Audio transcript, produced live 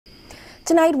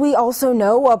Tonight, we also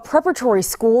know a preparatory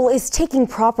school is taking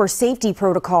proper safety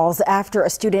protocols after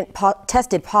a student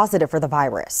tested positive for the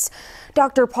virus.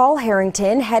 Dr. Paul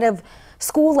Harrington, head of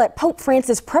school at Pope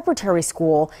Francis Preparatory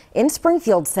School in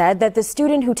Springfield, said that the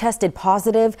student who tested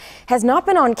positive has not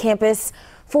been on campus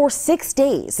for 6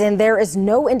 days, and there is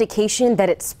no indication that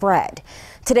it spread.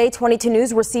 Today, 22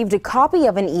 News received a copy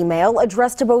of an email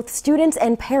addressed to both students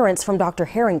and parents from Dr.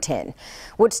 Harrington,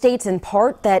 which states in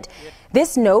part that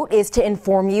this note is to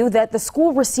inform you that the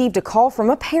school received a call from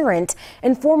a parent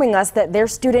informing us that their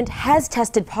student has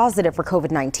tested positive for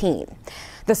COVID-19.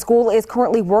 The school is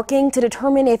currently working to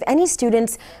determine if any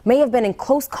students may have been in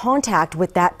close contact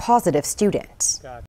with that positive student.